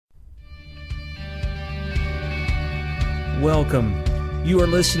Welcome. You are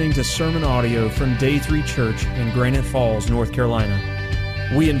listening to sermon audio from Day 3 Church in Granite Falls, North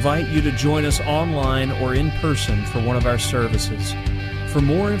Carolina. We invite you to join us online or in person for one of our services. For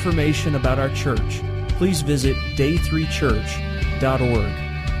more information about our church, please visit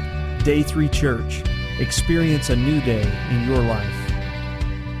day3church.org. Day 3 Church. Experience a new day in your life.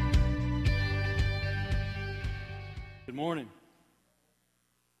 Good morning.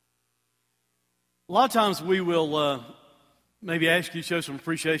 A lot of times we will maybe ask you to show some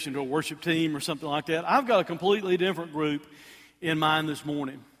appreciation to a worship team or something like that. I've got a completely different group in mind this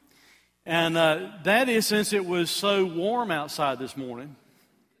morning. And that is since it was so warm outside this morning.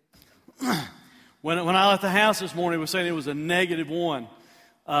 When I left the house this morning, it was saying it was a -1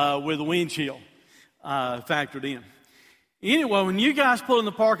 with a wind chill factored in. Anyway, when you guys pulled in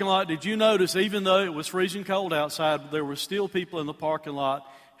the parking lot, did you notice even though it was freezing cold outside, there were still people in the parking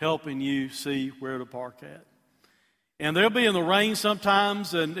lot helping you see where to park at? And they'll be in the rain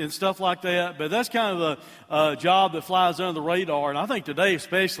sometimes and stuff like that, but that's kind of a job that flies under the radar. And I think today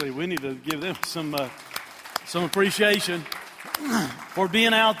especially, we need to give them some appreciation for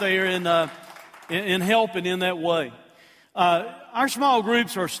being out there and helping in that way. Our small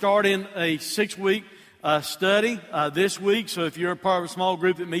groups are starting a 6-week study this week. So if you're a part of a small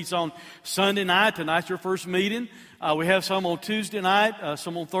group that meets on Sunday night, tonight's your first meeting. We have some on Tuesday night,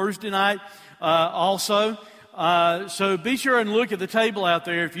 some on Thursday night also. So be sure and look at the table out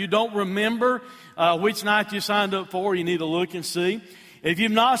there. If you don't remember which night you signed up for, you need to look and see. If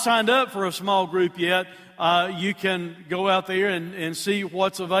you've not signed up for a small group yet, you can go out there and see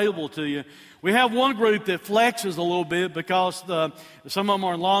what's available to you. We have one group that flexes a little bit because some of them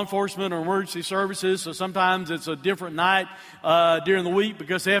are in law enforcement or emergency services, so sometimes it's a different night during the week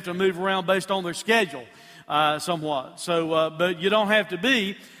because they have to move around based on their schedule somewhat. So, but you don't have to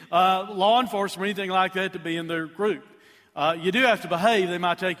be law enforcement or anything like that to be in their group. You do have to behave. They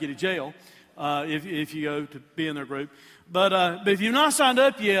might take you to jail if you go to be in their group. But if you've not signed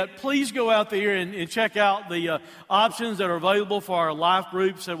up yet, please go out there and check out the options that are available for our life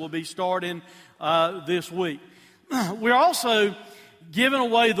groups that will be starting this week. We're also giving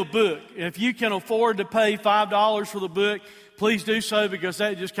away the book. If you can afford to pay $5 for the book, please do so because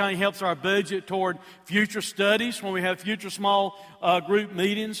that just kind of helps our budget toward future studies when we have future small group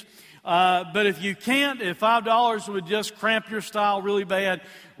meetings. But if you can't, if $5 would just cramp your style really bad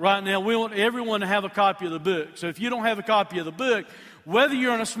right now, we want everyone to have a copy of the book. So if you don't have a copy of the book, whether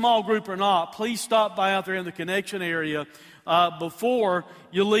you're in a small group or not, please stop by out there in the connection area before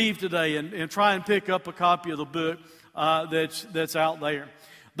you leave today and try and pick up a copy of the book that's out there.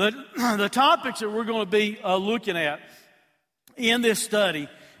 But the topics that we're going to be looking at in this study,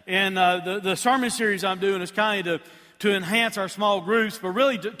 and the sermon series I'm doing is kind of to enhance our small groups, but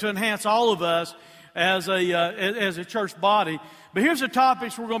really to enhance all of us as a church body. But here's the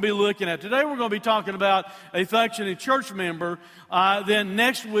topics we're going to be looking at. Today we're going to be talking about a functioning church member. Then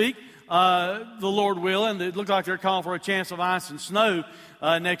next week, the Lord willing, it looks like they're calling for a chance of ice and snow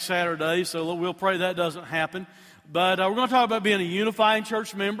next Saturday, so we'll pray that doesn't happen. But we're going to talk about being a unifying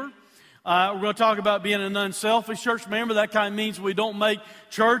church member. We're going to talk about being an unselfish church member. That kind of means we don't make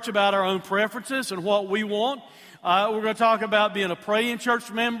church about our own preferences and what we want. We're going to talk about being a praying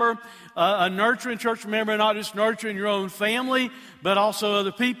church member, a nurturing church member, not just nurturing your own family, but also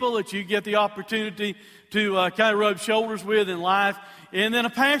other people that you get the opportunity to kind of rub shoulders with in life. And then a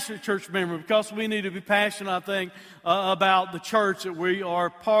passionate church member, because we need to be passionate, I think, about the church that we are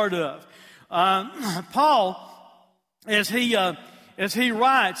part of. Paul, as he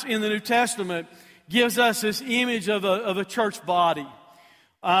writes in the New Testament, gives us this image of a church body.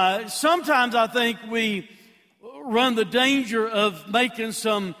 Sometimes I think we run the danger of making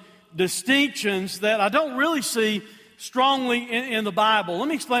some distinctions that I don't really see strongly in the Bible. Let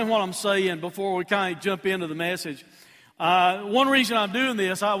me explain what I'm saying before we kind of jump into the message. One reason I'm doing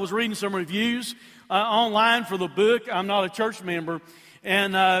this, I was reading some reviews online for the book. I'm not a church member.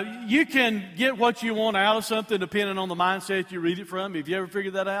 And you can get what you want out of something depending on the mindset you read it from. Have you ever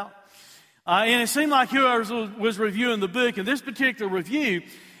figured that out? And it seemed like whoever was reviewing the book, in this particular review,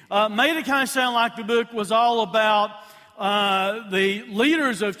 made it kind of sound like the book was all about the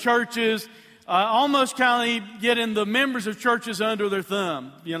leaders of churches almost kind of getting the members of churches under their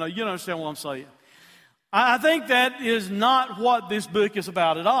thumb. You understand what I'm saying. I think that is not what this book is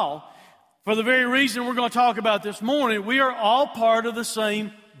about at all. For the very reason we're going to talk about this morning, we are all part of the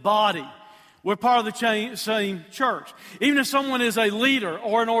same body. We're part of the same church. Even if someone is a leader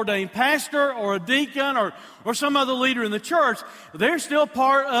or an ordained pastor or a deacon or some other leader in the church, they're still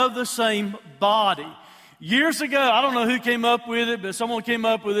part of the same body. Years ago, I don't know who came up with it, but someone came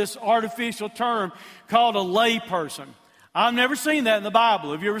up with this artificial term called a lay person. I've never seen that in the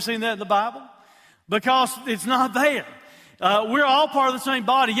Bible. Have you ever seen that in the Bible? Because it's not there. We're all part of the same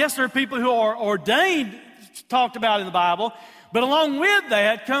body. Yes, there are people who are ordained, talked about in the Bible, but along with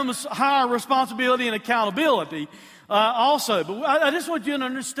that comes higher responsibility and accountability also. But I just want you to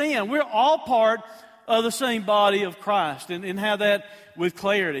understand, we're all part of the same body of Christ, and have that with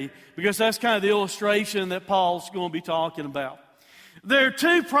clarity, because that's kind of the illustration that Paul's going to be talking about. There are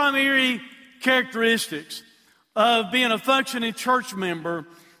two primary characteristics of being a functioning church member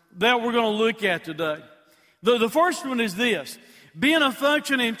that we're going to look at today. The first one is this: being a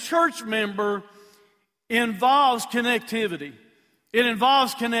functioning church member involves connectivity. It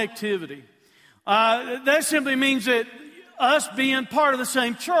involves connectivity. That simply means that us being part of the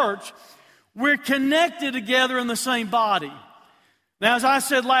same church, we're connected together in the same body. Now, as I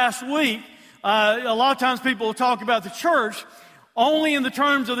said last week, a lot of times people will talk about the church only in the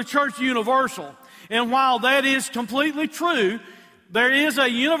terms of the church universal. And while that is completely true, there is a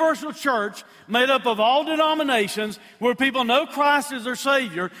universal church made up of all denominations where people know Christ as their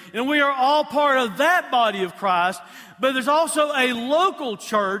Savior, and we are all part of that body of Christ. But there's also a local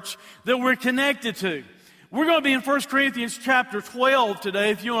church that we're connected to. We're going to be in 1 Corinthians chapter 12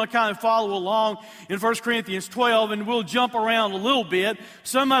 today, if you want to kind of follow along in 1 Corinthians 12, and we'll jump around a little bit.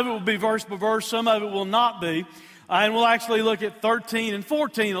 Some of it will be verse by verse, some of it will not be. And we'll actually look at 13 and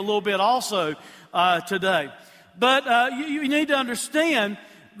 14 a little bit also today. But you need to understand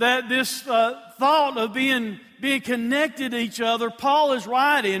that this thought of being connected to each other, Paul is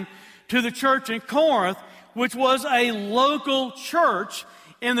writing to the church in Corinth, which was a local church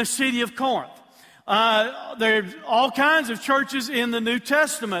in the city of Corinth. There's all kinds of churches in the New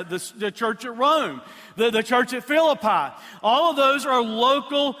Testament, the church at Rome, the church at Philippi. All of those are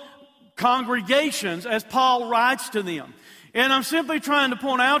local congregations as Paul writes to them. And I'm simply trying to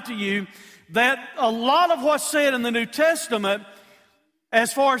point out to you that a lot of what's said in the New Testament,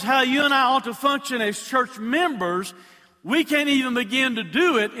 as far as how you and I ought to function as church members, we can't even begin to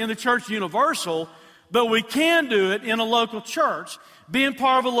do it in the church universal, but we can do it in a local church, being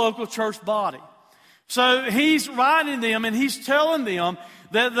part of a local church body. So he's writing them and he's telling them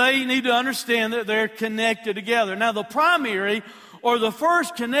that they need to understand that they're connected together. Now, the primary or the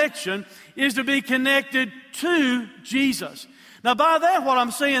first connection is to be connected to Jesus. Now, by that, what I'm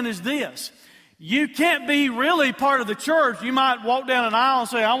saying is this: you can't be really part of the church. You might walk down an aisle and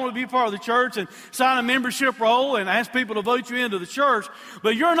say, I want to be part of the church, and sign a membership roll and ask people to vote you into the church,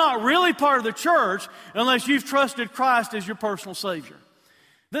 but you're not really part of the church unless you've trusted Christ as your personal Savior.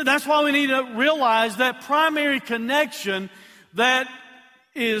 That's why we need to realize that primary connection that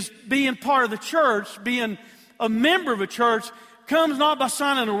is being part of the church, being a member of a church, comes not by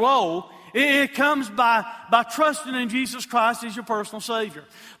signing a roll. It comes by trusting in Jesus Christ as your personal Savior.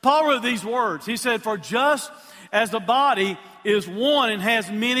 Paul wrote these words. He said, for just as the body is one and has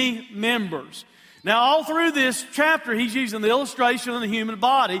many members. Now, all through this chapter, he's using the illustration of the human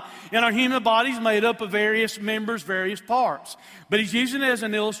body, and our human body is made up of various members, various parts. But he's using it as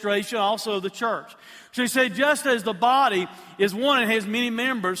an illustration also of the church. So he said, just as the body is one and has many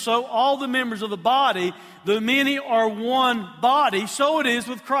members, so all the members of the body, the many are one body, so it is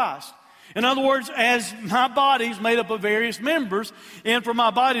with Christ. In other words, as my body is made up of various members, and for my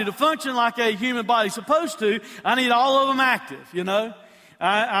body to function like a human body is supposed to, I need all of them active, you know.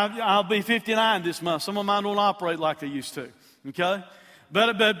 I'll be 59 this month. Some of mine don't operate like they used to, okay?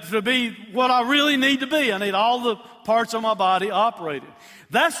 But to be what I really need to be, I need all the parts of my body operated.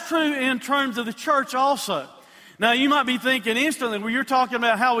 That's true in terms of the church also. Now, you might be thinking instantly, well, you're talking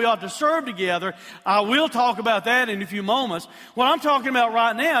about how we ought to serve together. I will talk about that in a few moments. What I'm talking about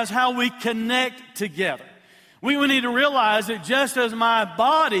right now is how we connect together. We need to realize that just as my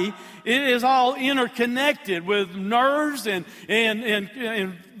body, it is all interconnected with nerves and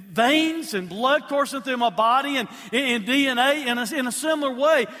veins and blood coursing through my body and DNA. In a similar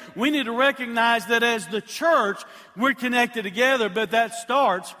way, we need to recognize that as the church, we're connected together, but that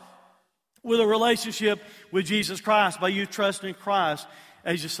starts with a relationship with Jesus Christ, by you trusting Christ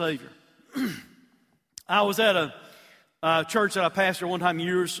as your Savior. I was at a church that I pastored one time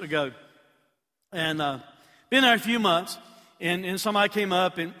years ago, and been there a few months, and somebody came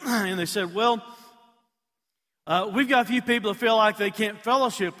up and they said, well, we've got a few people that feel like they can't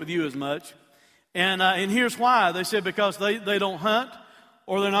fellowship with you as much, and here's why. They said because they don't hunt,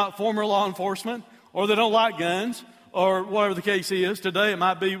 or they're not former law enforcement, or they don't like guns, or whatever the case is. Today it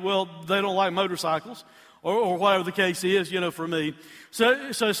might be, well, they don't like motorcycles, or whatever the case is, you know, for me.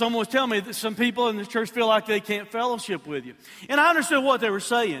 So someone was telling me that some people in the church feel like they can't fellowship with you. And I understood what they were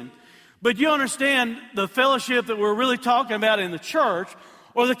saying. But you understand the fellowship that we're really talking about in the church,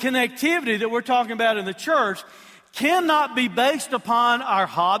 or the connectivity that we're talking about in the church, cannot be based upon our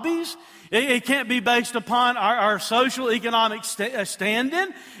hobbies. It can't be based upon our social economic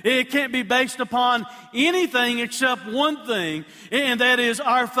standing. It can't be based upon anything except one thing, and that is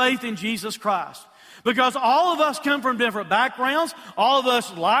our faith in Jesus Christ. Because all of us come from different backgrounds. All of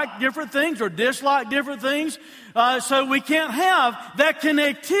us like different things or dislike different things. So we can't have that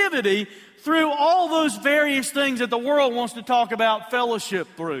connectivity through all those various things that the world wants to talk about fellowship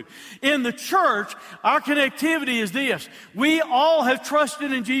through. In the church, our connectivity is this. We all have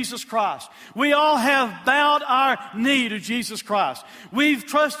trusted in Jesus Christ. We all have bowed our knee to Jesus Christ. We've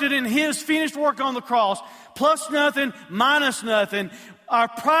trusted in His finished work on the cross, plus nothing, minus nothing. Our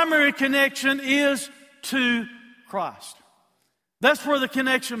primary connection is to Christ. That's where the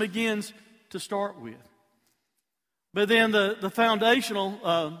connection begins to start with. But then the foundational,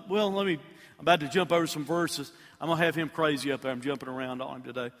 I'm about to jump over some verses. I'm going to have him crazy up there. I'm jumping around on him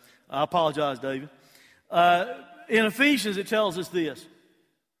today. I apologize, David. In Ephesians, it tells us this.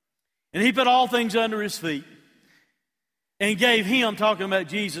 And He put all things under His feet and gave Him, talking about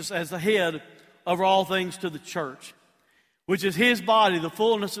Jesus, as the head over all things to the church, which is His body, the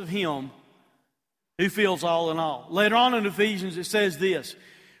fullness of Him who fills all in all. Later on in Ephesians, it says this.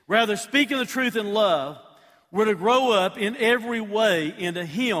 Rather, speaking the truth in love, we're to grow up in every way into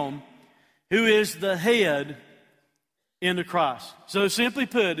Him who is the head, into Christ. So simply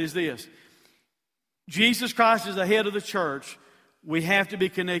put is this. Jesus Christ is the head of the church. We have to be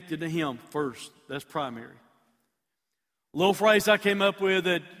connected to Him first. That's primary. A little phrase I came up with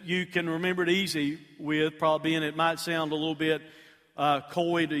that you can remember it easy with, probably being it might sound a little bit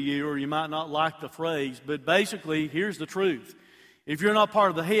coy to you, or you might not like the phrase, but basically, here's the truth. If you're not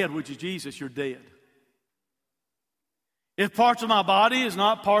part of the head, which is Jesus, you're dead. If parts of my body is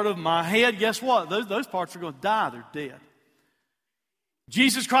not part of my head, guess what? Those parts are going to die. They're dead.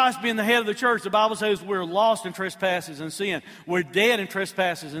 Jesus Christ being the head of the church, the Bible says we're lost in trespasses and sin. We're dead in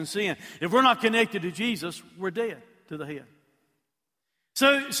trespasses and sin. If we're not connected to Jesus, we're dead to the head.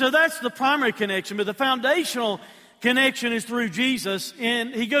 So that's the primary connection, but the foundational connection is through Jesus.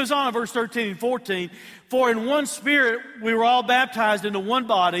 And he goes on in verse 13 and 14, for in one Spirit we were all baptized into one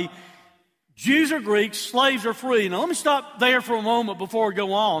body, Jews or Greeks, slaves or free. Now let me stop there for a moment before we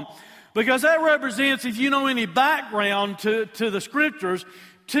go on, because that represents, if you know any background to the Scriptures,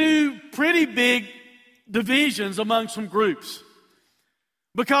 two pretty big divisions among some groups.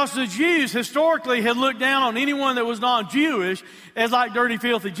 Because the Jews historically had looked down on anyone that was non-Jewish as like dirty,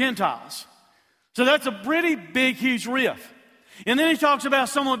 filthy Gentiles. So that's a pretty big, huge rift. And then he talks about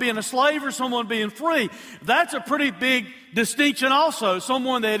someone being a slave or someone being free. That's a pretty big distinction also.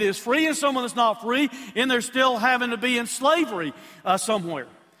 Someone that is free and someone that's not free, and they're still having to be in slavery somewhere.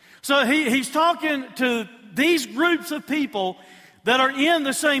 So he's talking to these groups of people that are in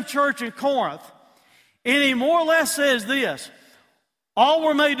the same church in Corinth. And he more or less says this. All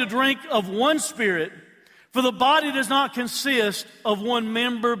were made to drink of one Spirit, for the body does not consist of one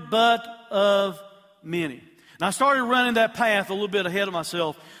member, but of many. And I started running that path a little bit ahead of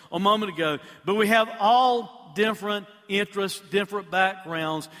myself a moment ago, but we have all different interests, different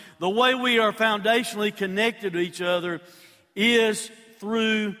backgrounds. The way we are foundationally connected to each other is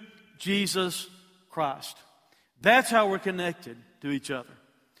through Jesus Christ. That's how we're connected to each other.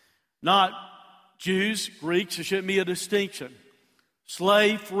 Not Jews, Greeks, there shouldn't be a distinction.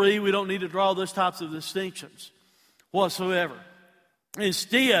 Slave, free, we don't need to draw those types of distinctions whatsoever.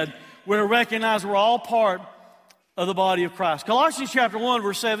 Instead, we're to recognize we're all part of the body of Christ. Colossians chapter 1,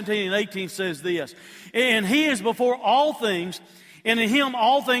 verse 17 and 18 says this, and He is before all things, and in Him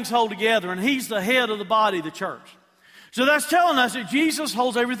all things hold together, and He's the head of the body, the church. So that's telling us that Jesus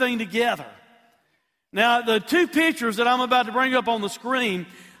holds everything together. Now, the two pictures that I'm about to bring up on the screen,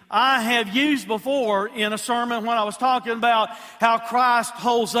 I have used before in a sermon when I was talking about how Christ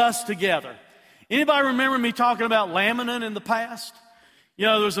holds us together. Anybody remember me talking about laminin in the past? You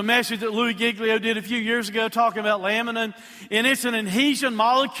know, there was a message that Louis Giglio did a few years ago talking about laminin, and it's an adhesion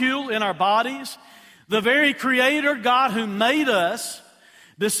molecule in our bodies. The very Creator, God who made us,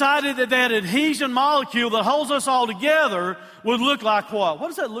 decided that that adhesion molecule that holds us all together would look like what? What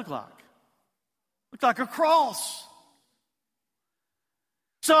does that look like? Look like a cross.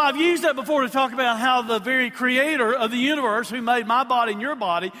 So I've used that before to talk about how the very Creator of the universe, who made my body and your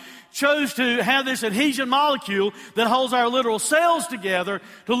body, chose to have this adhesion molecule that holds our literal cells together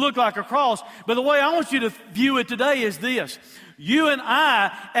to look like a cross. But the way I want you to view it today is this. You and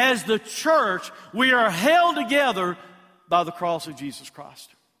I, as the church, we are held together by the cross of Jesus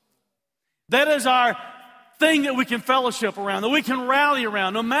Christ. That is our thing that we can fellowship around, that we can rally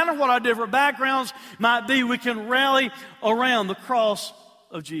around. No matter what our different backgrounds might be, we can rally around the cross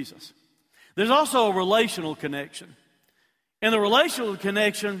of Jesus. There's also a relational connection. And the relational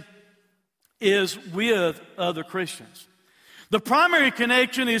connection is with other Christians. The primary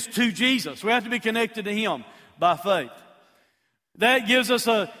connection is to Jesus. We have to be connected to Him by faith. That gives us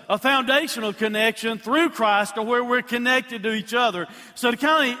a foundational connection through Christ to where we're connected to each other. So to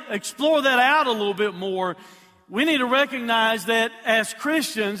kind of explore that out a little bit more, we need to recognize that as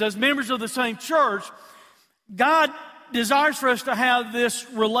Christians, as members of the same church, God desires for us to have this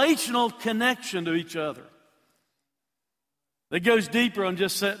relational connection to each other that goes deeper than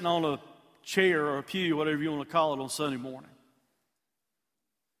just sitting on a chair or a pew, whatever you want to call it, on Sunday morning.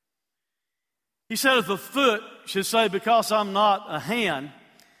 He said, if the foot should say, because I'm not a hand,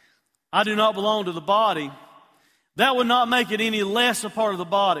 I do not belong to the body, that would not make it any less a part of the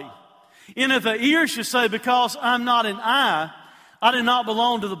body. And if the ear should say, because I'm not an eye, I do not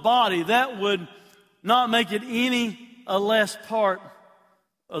belong to the body, that would not make it any a less part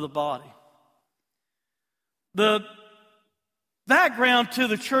of the body. The background to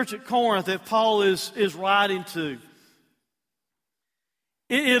the church at Corinth that Paul is writing to,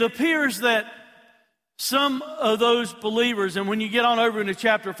 it appears that some of those believers, and when you get on over into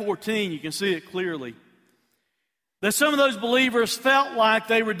chapter 14, you can see it clearly, that some of those believers felt like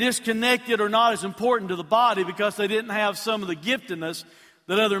they were disconnected or not as important to the body because they didn't have some of the giftedness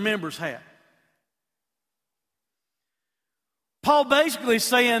that other members had. Paul basically is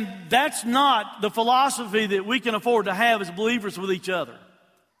saying that's not the philosophy that we can afford to have as believers with each other.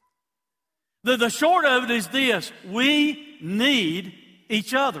 The short of it is this: we need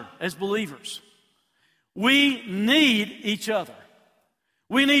each other as believers. We need each other.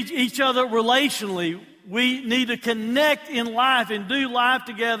 We need each other relationally. We need to connect in life and do life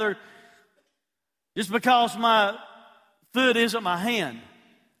together. Just because my foot isn't my hand,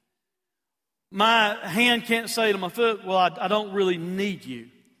 my hand can't say to my foot, well, I don't really need you.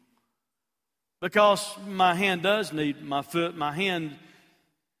 Because my hand does need my foot. My hand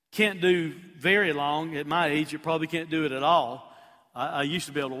can't do very long. At my age, it probably can't do it at all. I used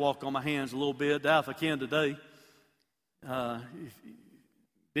to be able to walk on my hands a little bit. Doubt if I can today.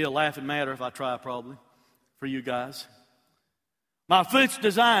 Be a laughing matter if I try, probably, for you guys. My foot's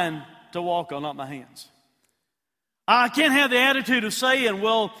designed to walk on, not my hands. I can't have the attitude of saying,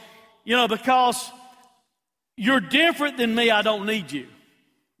 well, because you're different than me, I don't need you.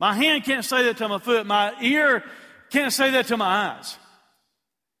 My hand can't say that to my foot. My ear can't say that to my eyes.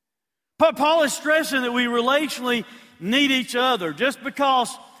 But Paul is stressing that we relationally need each other. Just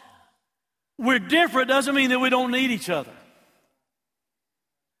because we're different doesn't mean that we don't need each other.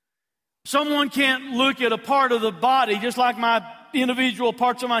 Someone can't look at a part of the body, just like my individual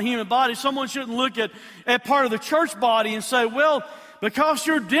parts of my human body. Someone shouldn't look at part of the church body and say, well, because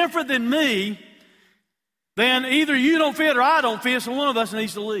you're different than me, then either you don't fit or I don't fit, so one of us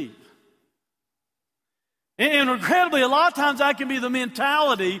needs to leave. And regrettably, a lot of times that can be the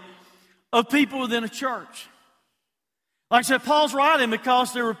mentality of people within a church. Like I said, Paul's writing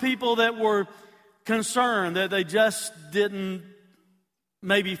because there were people that were concerned that they just didn't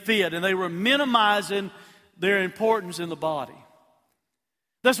maybe fit, and they were minimizing their importance in the body.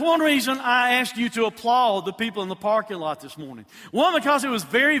 That's one reason I asked you to applaud the people in the parking lot this morning. One, because it was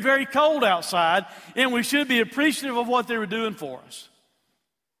very, very cold outside, and we should be appreciative of what they were doing for us.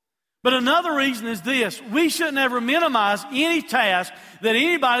 But another reason is this: we shouldn't ever minimize any task that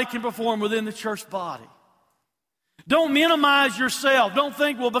anybody can perform within the church body. Don't minimize yourself. Don't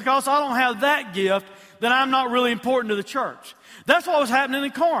think, well, because I don't have that gift, then I'm not really important to the church. That's what was happening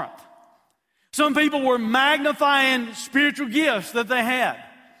in Corinth. Some people were magnifying spiritual gifts that they had.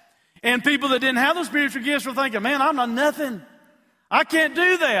 And people that didn't have those spiritual gifts were thinking, man, I'm not nothing. I can't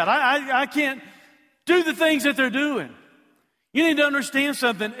do that. I can't do the things that they're doing. You need to understand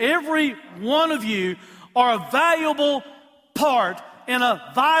something. Every one of you are a valuable part and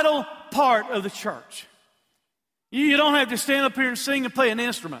a vital part of the church. You don't have to stand up here and sing and play an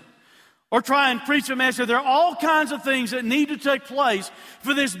instrument or try and preach a message. There are all kinds of things that need to take place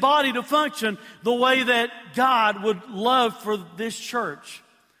for this body to function the way that God would love for this church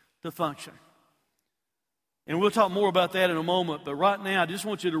to function. And we'll talk more about that in a moment, but right now I just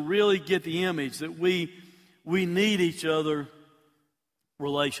want you to really get the image that we need each other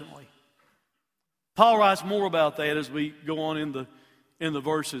relationally. Paul writes more about that as we go on in the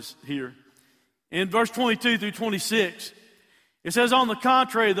verses here. In verse 22 through 26, it says, on the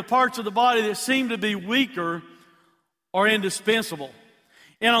contrary, the parts of the body that seem to be weaker are indispensable.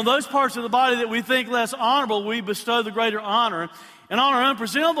 And on those parts of the body that we think less honorable, we bestow the greater honor. And on our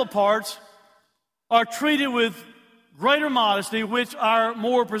unpresentable parts are treated with greater modesty, which our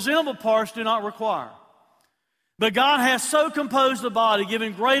more presentable parts do not require. But God has so composed the body,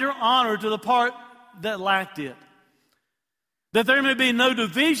 giving greater honor to the part that lacked it, that there may be no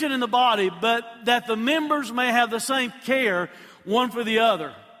division in the body, but that the members may have the same care one for the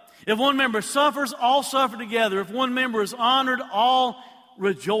other. If one member suffers, all suffer together. If one member is honored, all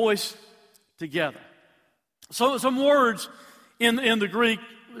rejoice together. So some words in the Greek,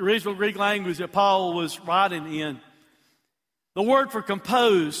 the original Greek language that Paul was writing in. The word for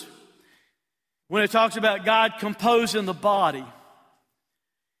composed, when it talks about God composing the body,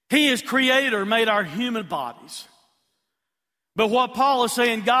 He is creator, made our human bodies. But what Paul is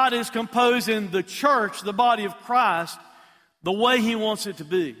saying, God is composing the church, the body of Christ, the way He wants it to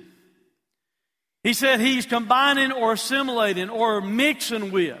be. He said He's combining or assimilating or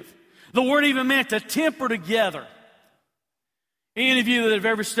mixing with. The word even meant to temper together. Any of you that have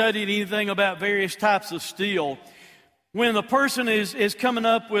ever studied anything about various types of steel, when the person is coming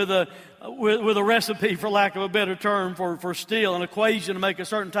up with a recipe, for lack of a better term, for steel, an equation to make a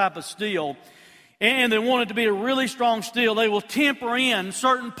certain type of steel, and they want it to be a really strong steel, they will temper in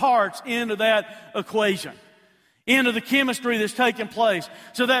certain parts into that equation, into the chemistry that's taking place.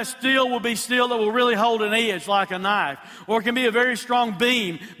 So that steel will be steel that will really hold an edge like a knife. Or it can be a very strong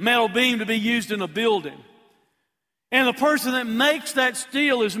beam, metal beam to be used in a building. And the person that makes that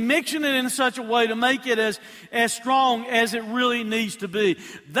steel is mixing it in such a way to make it as strong as it really needs to be.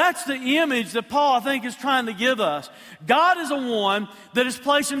 That's the image that Paul, I think, is trying to give us. God is the one that is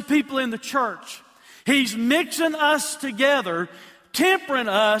placing people in the church. He's mixing us together, tempering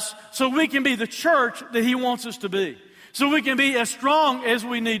us so we can be the church that He wants us to be. So we can be as strong as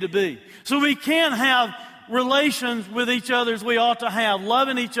we need to be. So we can have relations with each other as we ought to have,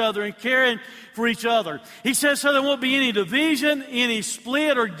 loving each other and caring for each other. He says so there won't be any division, any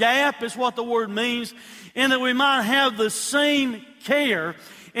split or gap is what the word means, and that we might have the same care.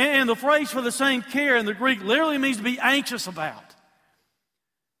 And the phrase for the same care in the Greek literally means to be anxious about.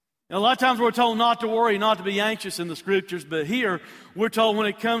 A lot of times we're told not to worry, not to be anxious in the Scriptures, but here we're told when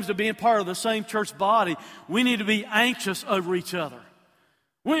it comes to being part of the same church body, we need to be anxious over each other.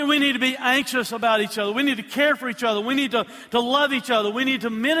 We need to be anxious about each other. We need to care for each other. We need to love each other. We need to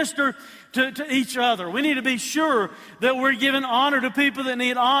minister to each other. We need to be sure that we're giving honor to people that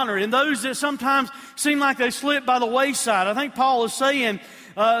need honor and those that sometimes seem like they slip by the wayside. I think Paul is saying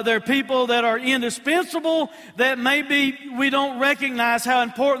there are people that are indispensable that maybe we don't recognize how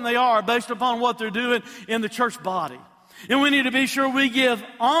important they are based upon what they're doing in the church body. And we need to be sure we give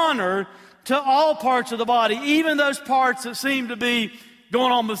honor to all parts of the body, even those parts that seem to be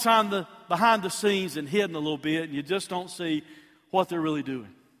going on behind the scenes and hidden a little bit, and you just don't see what they're really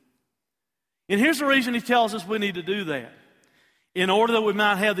doing. And here's the reason he tells us we need to do that. In order that we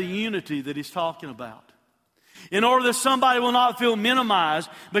might have the unity that he's talking about. In order that somebody will not feel minimized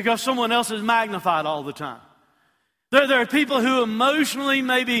because someone else is magnified all the time. There are people who emotionally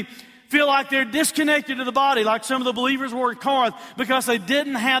maybe feel like they're disconnected to the body, like some of the believers were in Corinth, because they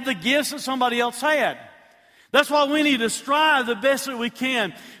didn't have the gifts that somebody else had. That's why we need to strive the best that we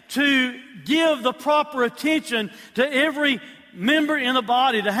can to give the proper attention to every member in the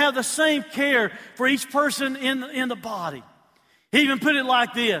body, to have the same care for each person in the body. He even put it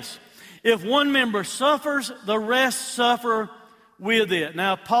like this: if one member suffers, the rest suffer with it.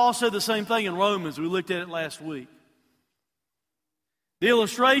 Now, Paul said the same thing in Romans. We looked at it last week. The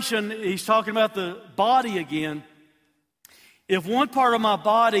illustration, he's talking about the body again. If one part of my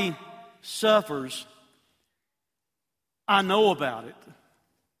body suffers, I know about it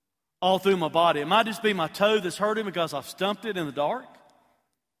all through my body. It might just be my toe that's hurting because I've stumped it in the dark.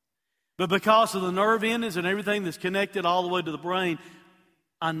 But because of the nerve endings and everything that's connected all the way to the brain,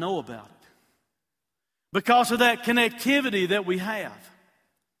 I know about it. Because of that connectivity that we have.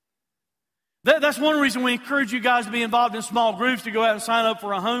 That's one reason we encourage you guys to be involved in small groups, to go out and sign up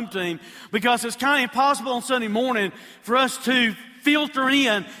for a home team. Because it's kind of impossible on Sunday morning for us to filter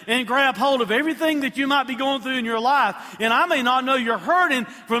in and grab hold of everything that you might be going through in your life. And I may not know you're hurting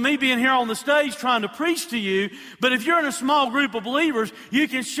from me being here on the stage trying to preach to you, but if you're in a small group of believers, you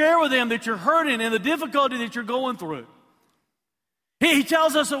can share with them that you're hurting and the difficulty that you're going through. He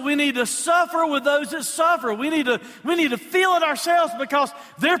tells us that we need to suffer with those that suffer. We need to feel it ourselves because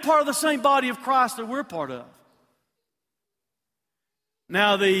they're part of the same body of Christ that we're part of.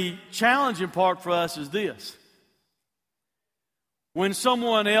 Now, the challenging part for us is this. When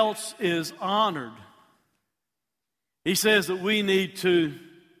someone else is honored, he says that we need to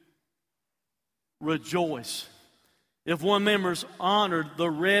rejoice. If one member is honored, the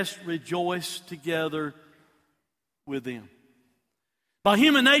rest rejoice together with them. By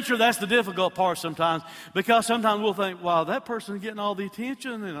human nature, that's the difficult part sometimes, because sometimes we'll think, wow, that person's getting all the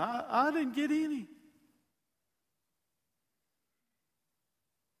attention and I didn't get any.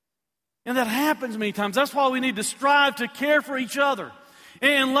 And that happens many times. That's why we need to strive to care for each other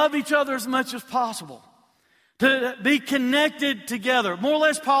and love each other as much as possible. To be connected together. More or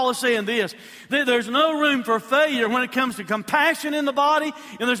less, Paul is saying this, that there's no room for failure when it comes to compassion in the body,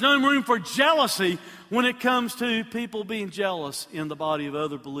 and there's no room for jealousy when it comes to people being jealous in the body of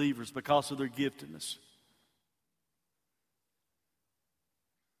other believers because of their giftedness.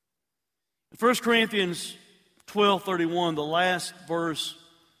 In 1 Corinthians 12:31, the last verse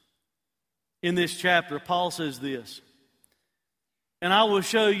in this chapter, Paul says this, "And I will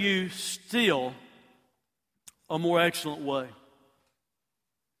show you still a more excellent way."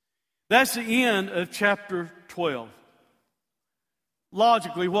 That's the end of chapter 12.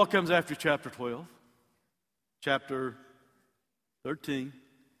 Logically, what comes after chapter 12? Chapter 13.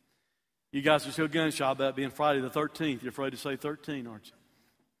 You guys are still gun shy about being Friday the 13th. You're afraid to say 13, aren't you?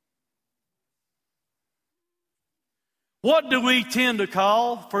 What do we tend to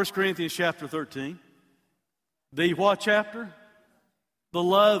call 1 Corinthians chapter 13? The what chapter? The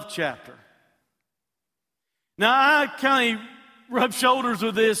love chapter. Now, I kind of rubbed shoulders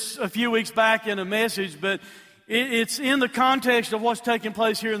with this a few weeks back in a message, but it's in the context of what's taking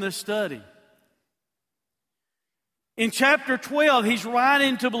place here in this study. In chapter 12, he's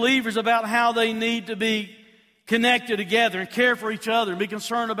writing to believers about how they need to be connected together and care for each other and be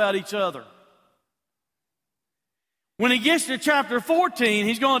concerned about each other. When he gets to chapter 14,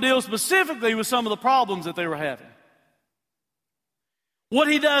 he's going to deal specifically with some of the problems that they were having. What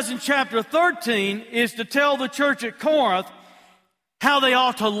he does in chapter 13 is to tell the church at Corinth how they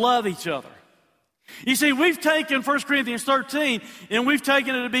ought to love each other. You see, we've taken 1 Corinthians 13 and we've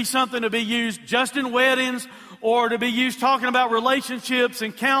taken it to be something to be used just in weddings or to be used talking about relationships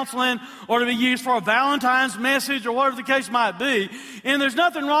and counseling or to be used for a Valentine's message or whatever the case might be. And there's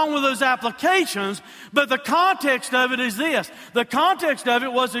nothing wrong with those applications, but the context of it is this. The context of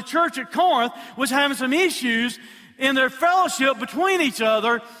it was the church at Corinth was having some issues in their fellowship between each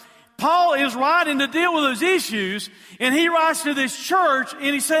other. Paul is writing to deal with those issues, and he writes to this church,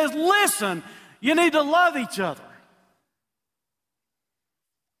 and he says, listen, you need to love each other.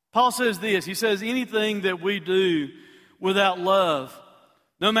 Paul says this, he says, anything that we do without love,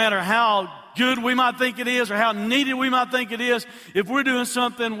 no matter how good we might think it is or how needed we might think it is, if we're doing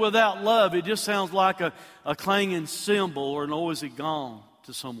something without love, it just sounds like a clanging cymbal or a noisy gong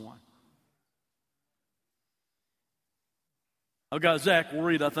to someone. I've got Zach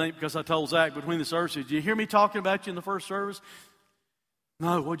worried, I think, because I told Zach between the services, did you hear me talking about you in the first service?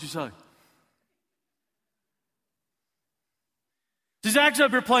 No, what'd you say? See, Zach's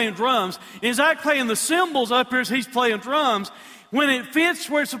up here playing drums, and Zach playing the cymbals up here as he's playing drums. When it fits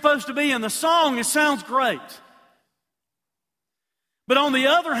where it's supposed to be in the song, it sounds great. But on the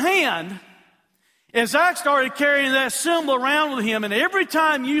other hand, as Zach started carrying that cymbal around with him, and every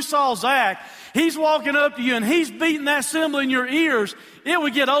time you saw Zach, he's walking up to you and he's beating that cymbal in your ears, it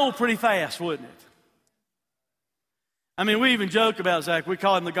would get old pretty fast, wouldn't it? I mean, we even joke about Zach. We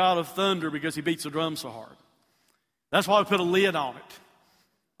call him the God of thunder because he beats the drum so hard. That's why we put a lid on it,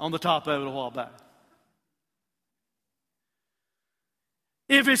 on the top of it a while back.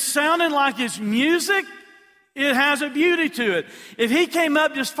 If it's sounding like it's music, it has a beauty to it. If he came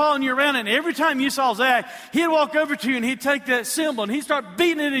up just following you around and every time you saw Zach, he'd walk over to you and he'd take that cymbal and he'd start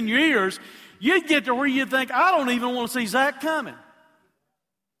beating it in your ears, you'd get to where you'd think, I don't even want to see Zach coming.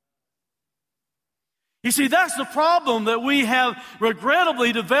 You see, that's the problem that we have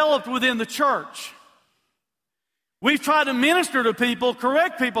regrettably developed within the church. We've tried to minister to people,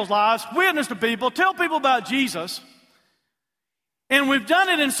 correct people's lives, witness to people, tell people about Jesus. And we've done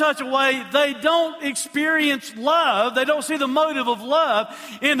it in such a way they don't experience love. They don't see the motive of love.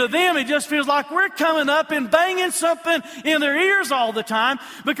 And to them, it just feels like we're coming up and banging something in their ears all the time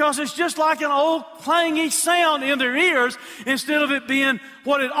because it's just like an old clangy sound in their ears instead of it being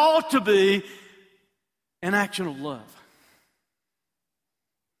what it ought to be, an action of love.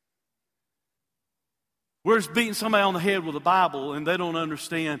 We're just beating somebody on the head with a Bible and they don't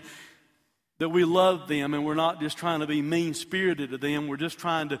understand that we love them and we're not just trying to be mean-spirited to them. We're just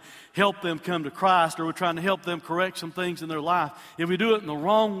trying to help them come to Christ, or we're trying to help them correct some things in their life. If we do it in the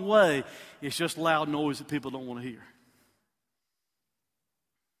wrong way, it's just loud noise that people don't want to hear.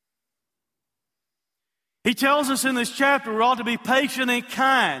 He tells us in this chapter we ought to be patient and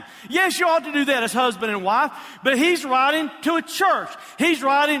kind. Yes, you ought to do that as husband and wife, but he's writing to a church. He's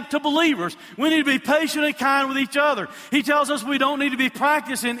writing to believers. We need to be patient and kind with each other. He tells us we don't need to be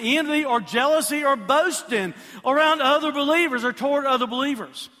practicing envy or jealousy or boasting around other believers or toward other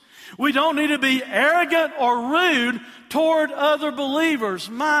believers. We don't need to be arrogant or rude toward other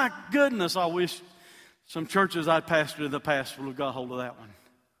believers. My goodness, I wish some churches I'd pastored in the past would have got hold of that one.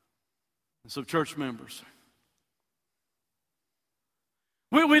 So church members,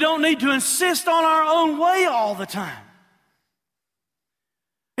 we don't need to insist on our own way all the time.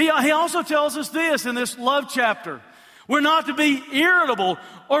 He also tells us this in this love chapter. We're not to be irritable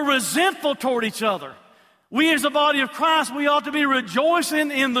or resentful toward each other. We as the body of Christ, we ought to be rejoicing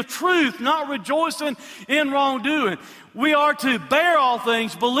in the truth, not rejoicing in wrongdoing. We are to bear all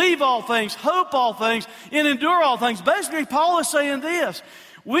things, believe all things, hope all things, and endure all things. Basically, Paul is saying this.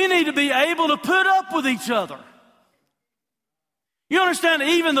 We need to be able to put up with each other. You understand,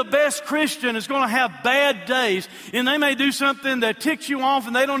 even the best Christian is going to have bad days, and they may do something that ticks you off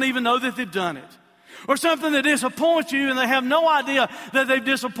and they don't even know that they've done it. Or something that disappoints you and they have no idea that they've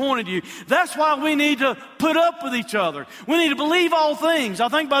disappointed you. That's why we need to put up with each other. We need to believe all things. I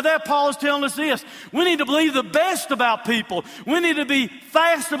think by that Paul is telling us this. We need to believe the best about people. We need to be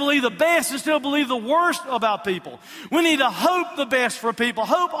fast to believe the best and still believe the worst about people. We need to hope the best for people,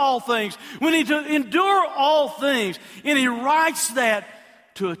 hope all things. We need to endure all things. And he writes that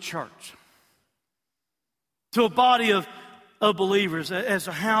to a church, to a body of believers as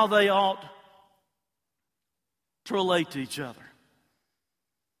to how they ought to relate to each other.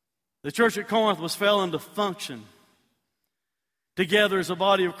 The church at Corinth was failing to function together as a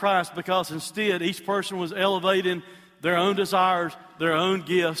body of Christ because instead each person was elevating their own desires, their own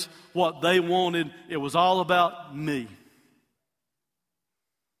gifts, what they wanted. It was all about me.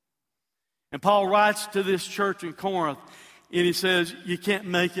 And Paul writes to this church in Corinth and he says, you can't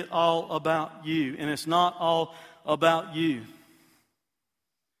make it all about you. And it's not all about you.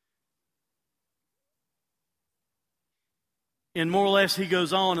 And more or less he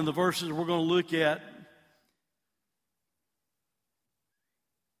goes on in the verses we're going to look at.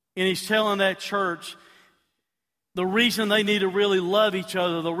 And he's telling that church the reason they need to really love each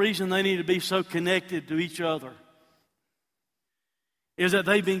other, the reason they need to be so connected to each other, is that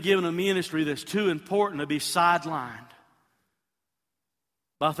they've been given a ministry that's too important to be sidelined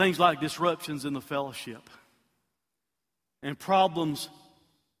by things like disruptions in the fellowship and problems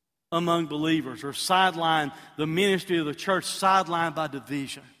among believers, or sideline the ministry of the church, sidelined by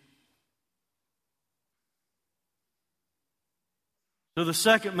division. So the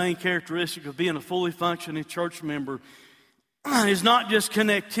second main characteristic of being a fully functioning church member is not just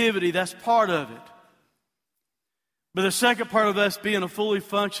connectivity, that's part of it. But the second part of us being a fully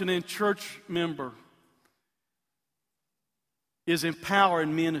functioning church member is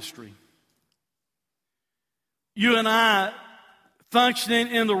empowering ministry. You and I functioning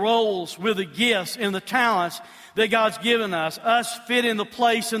in the roles with the gifts and the talents that God's given us fitting the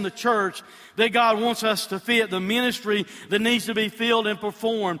place in the church that God wants us to fit, the ministry that needs to be filled and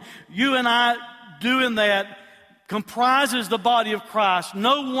performed. You and I doing that comprises the body of Christ.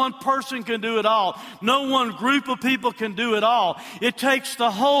 No one person can do it all. No one group of people can do it all. It takes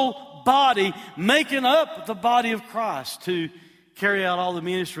the whole body making up the body of Christ to carry out all the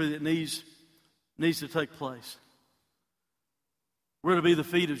ministry that needs to take place. We're to be the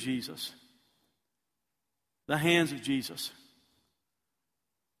feet of Jesus, the hands of Jesus,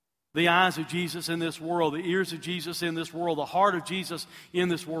 the eyes of Jesus in this world, the ears of Jesus in this world, the heart of Jesus in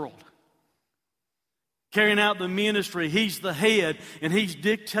this world. Carrying out the ministry, He's the head, and He's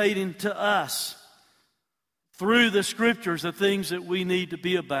dictating to us through the Scriptures the things that we need to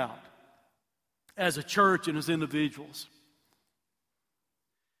be about as a church and as individuals.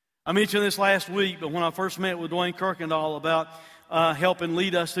 I mentioned this last week, but when I first met with Dwayne Kirkendall about helping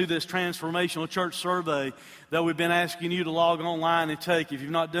lead us through this transformational church survey that we've been asking you to log online and take. If you've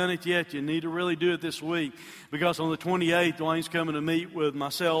not done it yet, you need to really do it this week, because on the 28th, Dwayne's coming to meet with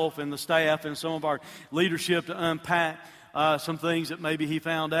myself and the staff and some of our leadership to unpack some things that maybe he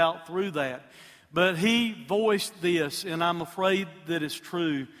found out through that. But he voiced this, and I'm afraid that it's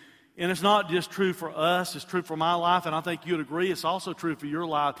true. And it's not just true for us, it's true for my life, and I think you'd agree it's also true for your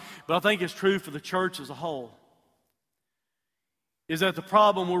life, but I think it's true for the church as a whole. Is that the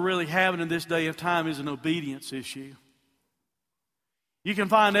problem we're really having in this day of time is an obedience issue. You can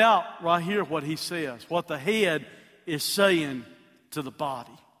find out right here what he says, what the head is saying to the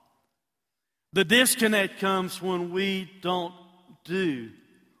body. The disconnect comes when we don't do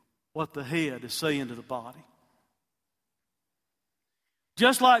what the head is saying to the body.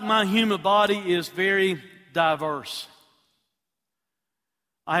 Just like my human body is very diverse.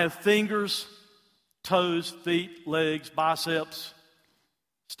 I have fingers, toes, feet, legs, biceps,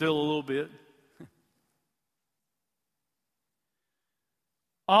 still a little bit.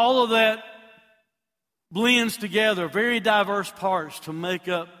 All of that blends together, very diverse parts to make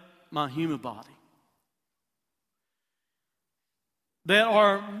up my human body that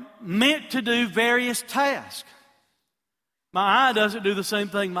are meant to do various tasks. My eye doesn't do the same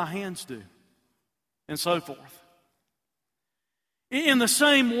thing my hands do, and so forth. In the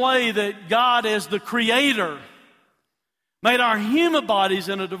same way that God, as the Creator, made our human bodies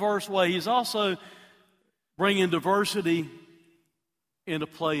in a diverse way, He's also bringing diversity into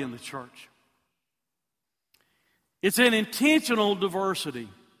play in the church. It's an intentional diversity.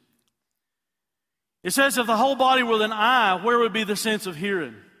 It says if the whole body were an eye, where would be the sense of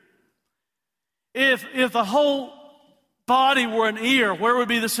hearing? If the whole body were an ear, where would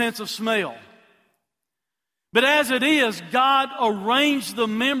be the sense of smell? But as it is, God arranged the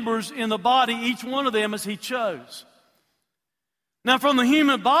members in the body, each one of them as He chose. Now, from the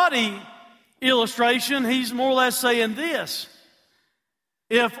human body illustration, He's more or less saying this.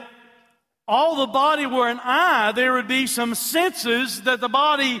 If all the body were an eye, there would be some senses that the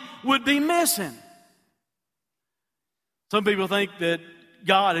body would be missing. Some people think that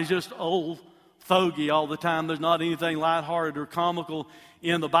God is just old fogey all the time. There's not anything lighthearted or comical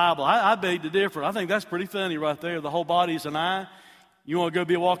in the Bible. I beg to differ. I think that's pretty funny right there. The whole body is an eye. You want to go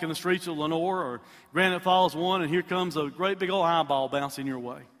be walking the streets of Lenore or Granite Falls 1, and here comes a great big old eyeball bouncing your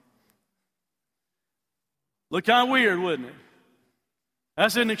way. Look kind of weird, wouldn't it?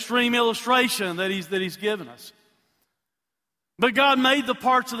 That's an extreme illustration that he's given us. But God made the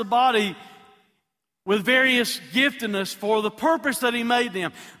parts of the body with various giftedness for the purpose that He made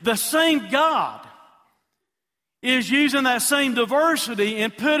them. The same God is using that same diversity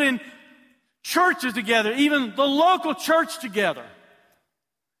and putting churches together, even the local church together.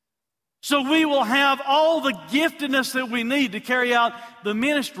 So we will have all the giftedness that we need to carry out the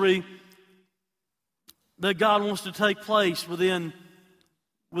ministry that God wants to take place within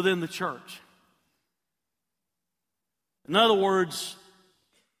the church. In other words,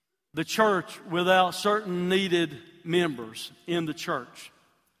 the church without certain needed members in the church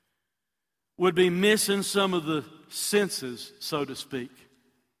would be missing some of the senses, so to speak,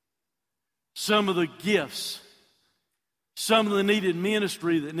 some of the gifts, some of the needed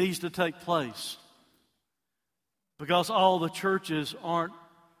ministry that needs to take place, because all the churches aren't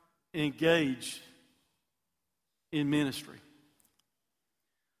engaged in ministry.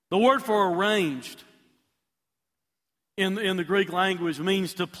 The word for arranged in the Greek language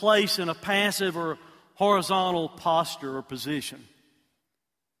means to place in a passive or horizontal posture or position.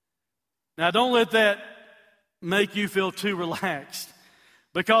 Now, don't let that make you feel too relaxed,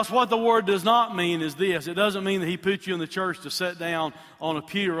 because what the word does not mean is this. It doesn't mean that He put you in the church to sit down on a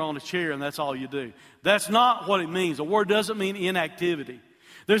pew or on a chair and that's all you do. That's not what it means. The word doesn't mean inactivity.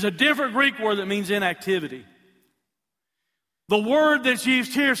 There's a different Greek word that means inactivity. The word that's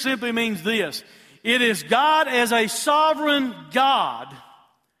used here simply means this. It is God as a sovereign God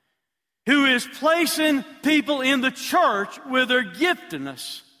who is placing people in the church with their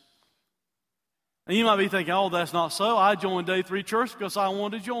giftedness. And you might be thinking, oh, that's not so. I joined Day 3 Church because I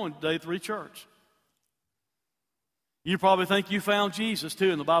wanted to join Day 3 Church. You probably think you found Jesus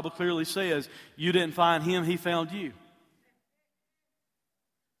too, and the Bible clearly says you didn't find Him, He found you.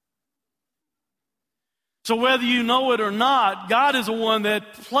 So whether you know it or not, God is the one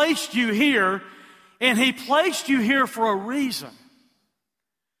that placed you here, and He placed you here for a reason.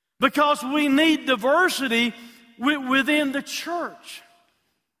 Because we need diversity within the church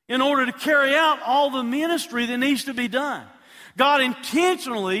in order to carry out all the ministry that needs to be done. God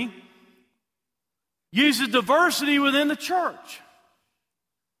intentionally uses diversity within the church.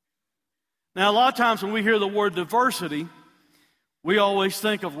 Now, a lot of times when we hear the word diversity, we always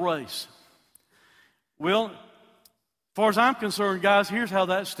think of race. Well, as far as I'm concerned, guys, here's how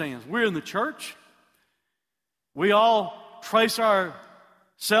that stands. We're in the church. We all trace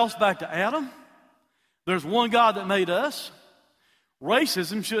ourselves back to Adam. There's one God that made us.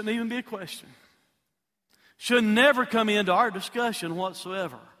 Racism shouldn't even be a question. Should never come into our discussion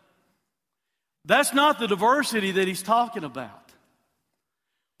whatsoever. That's not the diversity that he's talking about.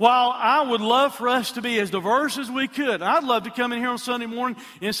 While I would love for us to be as diverse as we could, I'd love to come in here on Sunday morning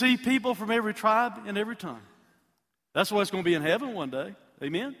and see people from every tribe and every tongue. That's what it's going to be in heaven one day.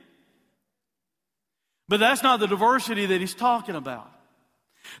 Amen? But that's not the diversity that he's talking about.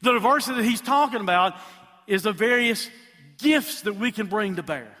 The diversity that he's talking about is the various gifts that we can bring to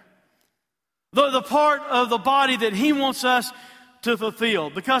bear. The part of the body that he wants us to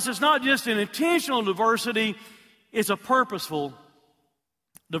fulfill. Because it's not just an intentional diversity, it's a purposeful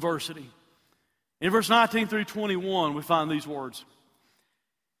diversity. In verse 19 through 21, we find these words.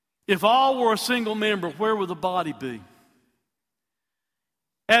 If all were a single member, where would the body be?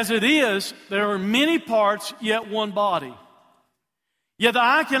 As it is, there are many parts, yet one body. Yet the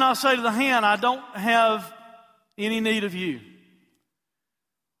eye cannot say to the hand, I don't have any need of you.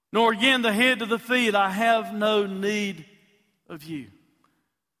 Nor again the head to the feet, I have no need of you.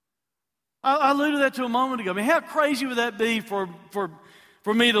 I alluded that to a moment ago. I mean, how crazy would that be for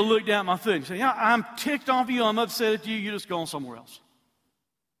me to look down at my foot and say, yeah, I'm ticked off you, I'm upset at you, you just go on somewhere else.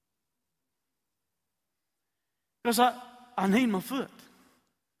 Because I need my foot.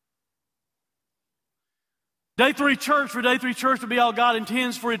 Day 3 church, for Day 3 church to be all God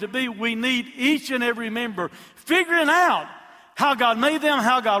intends for it to be, we need each and every member figuring out how God made them,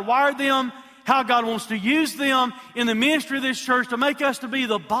 how God wired them, how God wants to use them in the ministry of this church to make us to be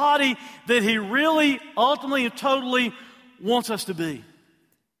the body that He really, ultimately, and totally wants us to be.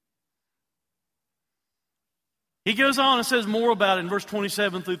 He goes on and says more about it in verse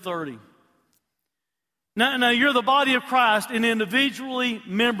 27 through 30. Now you're the body of Christ and individually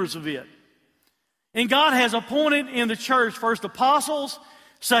members of it. And God has appointed in the church first apostles,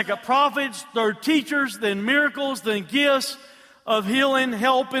 second prophets, third teachers, then miracles, then gifts of healing,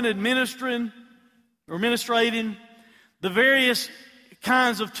 helping, administrating, the various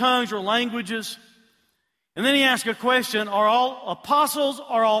kinds of tongues or languages. And then he asks a question, are all apostles,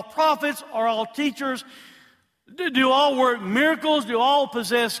 are all prophets, are all teachers? Do all work miracles? Do all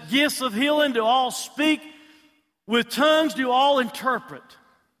possess gifts of healing? Do all speak with tongues? Do all interpret?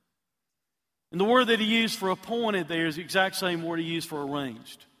 And the word that he used for appointed there is the exact same word he used for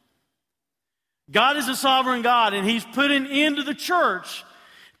arranged. God is a sovereign God, and He's putting into the church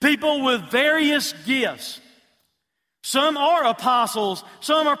people with various gifts. Some are apostles,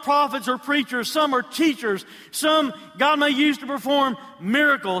 some are prophets or preachers, some are teachers, some God may use to perform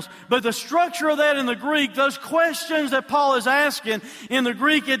miracles. But the structure of that in the Greek, those questions that Paul is asking, in the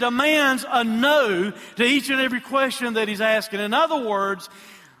Greek it demands a no to each and every question that he's asking. In other words,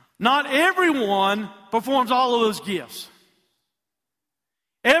 not everyone performs all of those gifts.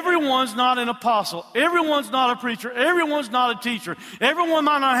 Everyone's not an apostle. Everyone's not a preacher. Everyone's not a teacher. Everyone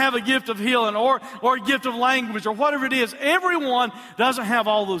might not have a gift of healing or a gift of language or whatever it is. Everyone doesn't have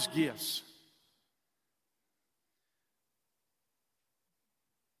all those gifts.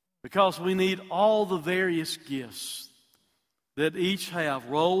 Because we need all the various gifts that each have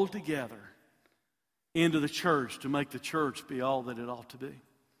rolled together into the church to make the church be all that it ought to be.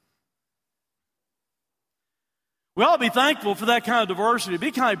 We ought to be thankful for that kind of diversity. It'd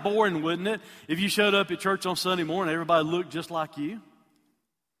be kind of boring, wouldn't it, if you showed up at church on Sunday morning and everybody looked just like you?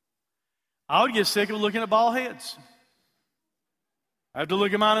 I would get sick of looking at bald heads. I have to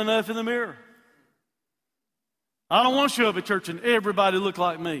look at mine enough in the mirror. I don't want to show up at church and everybody look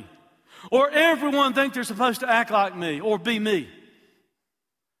like me. Or everyone think they're supposed to act like me or be me.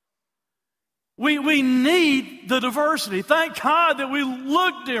 We need the diversity. Thank God that we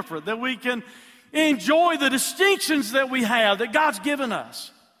look different, that we can enjoy the distinctions that we have, that God's given us.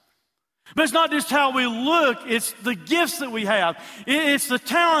 But it's not just how we look, it's the gifts that we have. It's the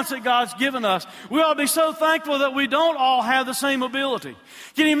talents that God's given us. We ought to be so thankful that we don't all have the same ability.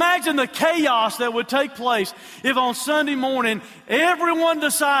 Can you imagine the chaos that would take place if on Sunday morning everyone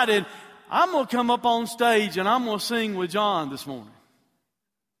decided, I'm going to come up on stage and I'm going to sing with John this morning?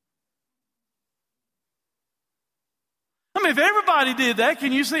 I mean, if everybody did that,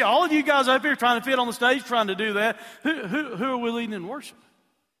 can you see all of you guys up here trying to fit on the stage trying to do that? Who are we leading in worship?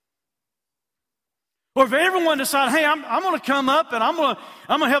 Or if everyone decided, hey, I'm going to come up and I'm going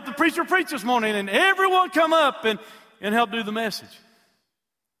to help the preacher preach this morning, and everyone come up and help do the message.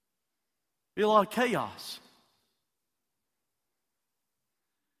 Be a lot of chaos.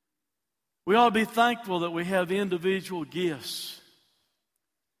 We ought to be thankful that we have individual gifts.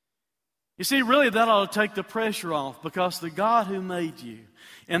 You see, really that ought to take the pressure off, because the God who made you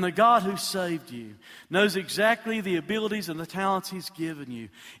and the God who saved you knows exactly the abilities and the talents He's given you.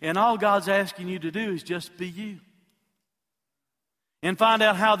 And all God's asking you to do is just be you. And find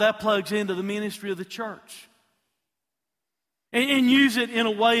out how that plugs into the ministry of the church. And use it in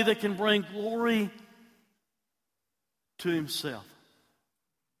a way that can bring glory to Himself.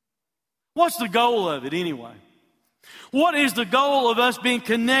 What's the goal of it anyway? What is the goal of us being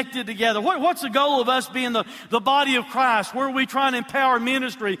connected together? What's the goal of us being the body of Christ? Where are we trying to empower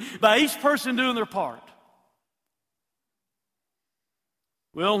ministry by each person doing their part?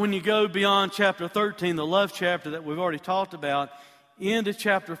 Well, when you go beyond chapter 13, the love chapter that we've already talked about, into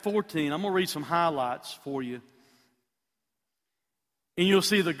chapter 14, I'm going to read some highlights for you. And you'll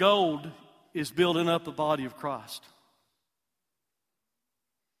see the goal is building up the body of Christ.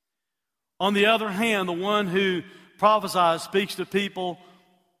 On the other hand, the one who prophesies speaks to people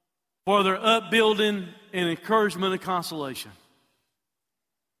for their upbuilding and encouragement and consolation.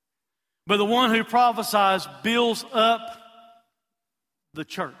 But the one who prophesies builds up the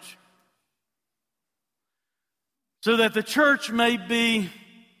church, so that the church may be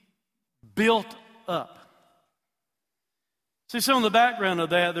built up. See, some of the background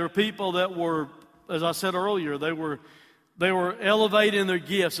of that, there were people that were, as I said earlier, they were elevating their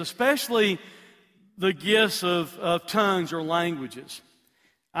gifts, especially the gifts of tongues or languages.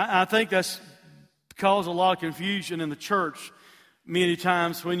 I think that's caused a lot of confusion in the church many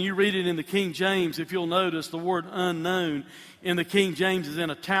times. When you read it in the King James, if you'll notice, the word unknown in the King James is in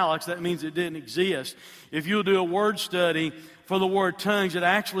italics. That means it didn't exist. If you'll do a word study for the word tongues, it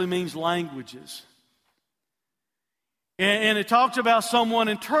actually means languages. And it talks about someone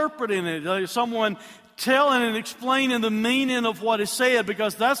interpreting it, someone telling and explaining the meaning of what is said,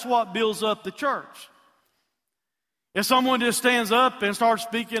 because that's what builds up the church. If someone just stands up and starts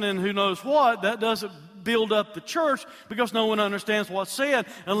speaking and who knows what, that doesn't build up the church, because no one understands what's said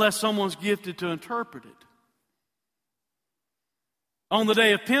unless someone's gifted to interpret it. On the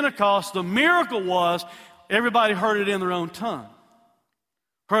day of Pentecost, the miracle was everybody heard it in their own tongue,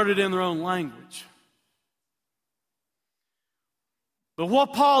 heard it in their own language. But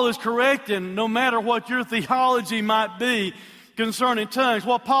what Paul is correcting, no matter what your theology might be concerning tongues,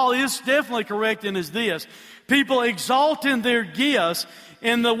 what Paul is definitely correcting is this. People exalting their gifts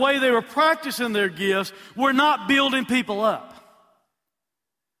and the way they were practicing their gifts were not building people up.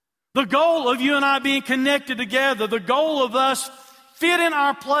 The goal of you and I being connected together, the goal of us fitting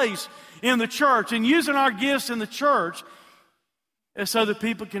our place in the church and using our gifts in the church is so that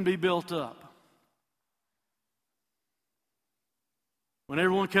people can be built up. When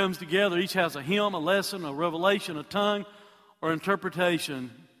everyone comes together, each has a hymn, a lesson, a revelation, a tongue, or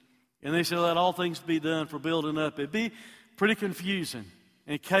interpretation, and they say, let all things be done for building up. It'd be pretty confusing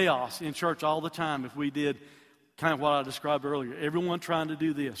and chaos in church all the time if we did kind of what I described earlier. Everyone trying to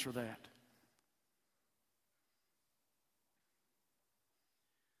do this or that.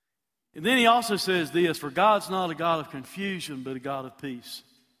 And then he also says this, for God's not a God of confusion, but a God of peace.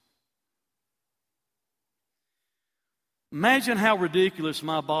 Imagine how ridiculous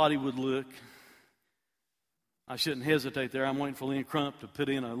my body would look. I shouldn't hesitate there. I'm waiting for Lynn Crump to put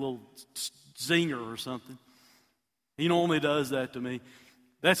in a little zinger or something. He normally does that to me.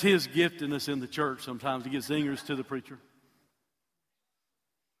 That's his giftedness in the church sometimes, to give zingers to the preacher.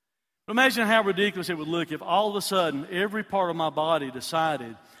 But imagine how ridiculous it would look if all of a sudden every part of my body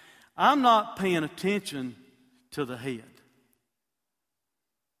decided, I'm not paying attention to the head.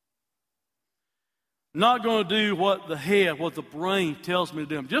 Not going to do what the head, what the brain tells me to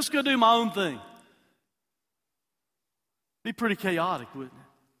do. I'm just going to do my own thing. Be pretty chaotic, wouldn't it?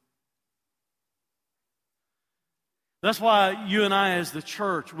 That's why you and I as the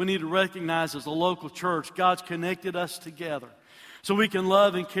church, we need to recognize as a local church, God's connected us together so we can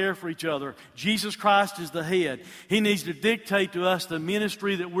love and care for each other. Jesus Christ is the head. He needs to dictate to us the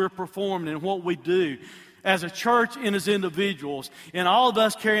ministry that we're performing and what we do as a church and as individuals. And all of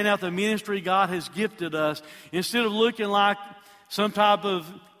us carrying out the ministry God has gifted us, instead of looking like some type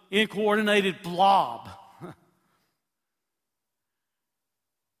of uncoordinated blob,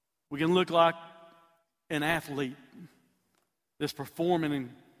 we can look like an athlete that's performing in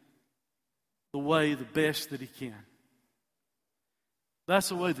the way, the best that he can. That's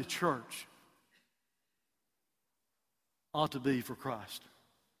the way the church ought to be for Christ.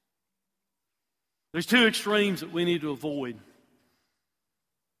 There's two extremes that we need to avoid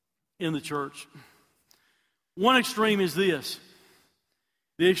in the church. One extreme is this.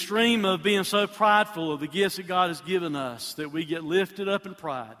 The extreme of being so prideful of the gifts that God has given us that we get lifted up in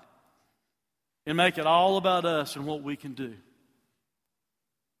pride and make it all about us and what we can do.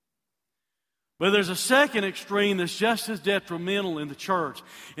 But there's a second extreme that's just as detrimental in the church,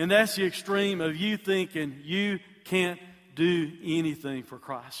 and that's the extreme of you thinking you can't do anything for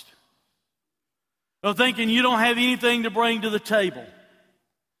Christ. Of thinking you don't have anything to bring to the table.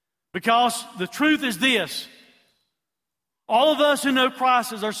 Because the truth is this. All of us who know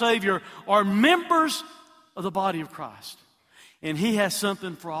Christ as our Savior are members of the body of Christ. And He has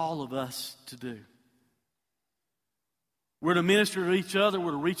something for all of us to do. We're to minister to each other. We're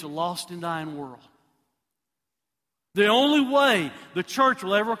to reach a lost and dying world. The only way the church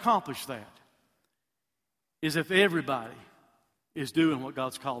will ever accomplish that is if everybody is doing what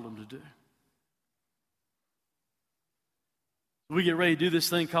God's called them to do. We get ready to do this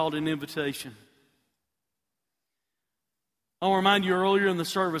thing called an invitation. I want to remind you, earlier in the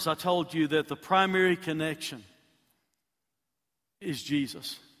service, I told you that the primary connection is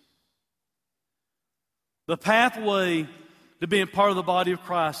Jesus. The pathway to being part of the body of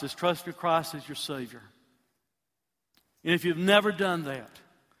Christ is trusting Christ as your Savior. And if you've never done that,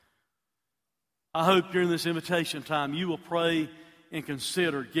 I hope during this invitation time you will pray and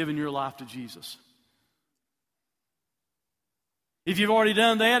consider giving your life to Jesus. If you've already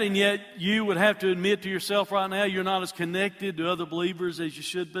done that, and yet you would have to admit to yourself right now you're not as connected to other believers as you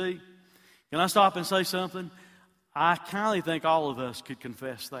should be, can I stop and say something? I kindly think all of us could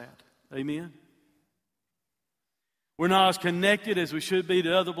confess that. Amen? We're not as connected as we should be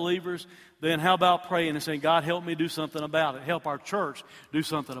to other believers. Then how about praying and saying, God, help me do something about it. Help our church do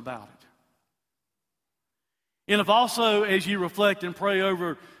something about it. And if also, as you reflect and pray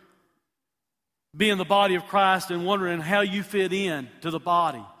over being the body of Christ and wondering how you fit in to the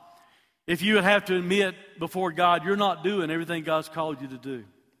body, if you would have to admit before God you're not doing everything God's called you to do,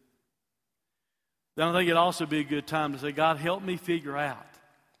 then I think it'd also be a good time to say, God, help me figure out.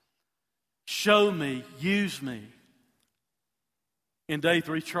 Show me, use me in Day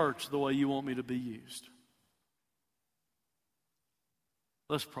 3 Church the way you want me to be used.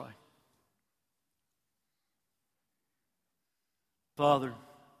 Let's pray. Father,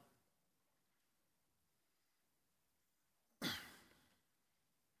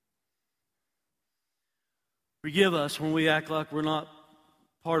 forgive us when we act like we're not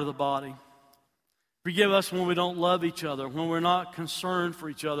part of the body. Forgive us when we don't love each other, when we're not concerned for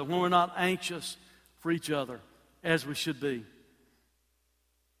each other, when we're not anxious for each other as we should be.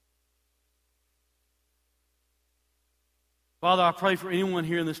 Father, I pray for anyone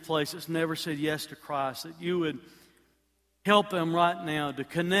here in this place that's never said yes to Christ, that you would help them right now to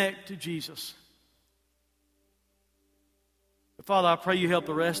connect to Jesus. But Father, I pray you help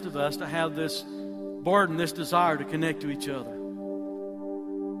the rest of us to have this burden, this desire to connect to each other.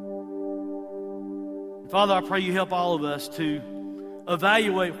 And Father, I pray you help all of us to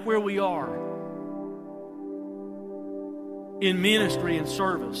evaluate where we are in ministry and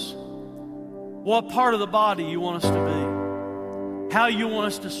service. What part of the body you want us to be. How you want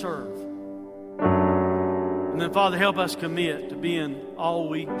us to serve. And then, Father, help us commit to being all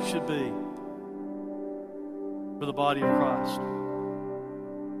we should be for the body of Christ.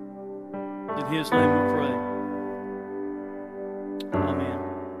 In His name we pray. Amen.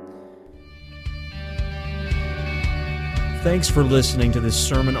 Thanks for listening to this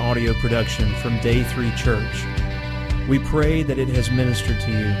sermon audio production from Day 3 Church. We pray that it has ministered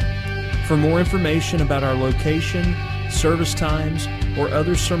to you. For more information about our location, service times, or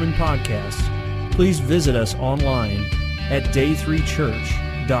other sermon podcasts, please visit us online at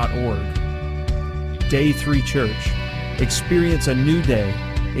day3church.org. Day 3 Church. Experience a new day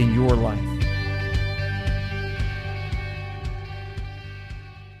in your life.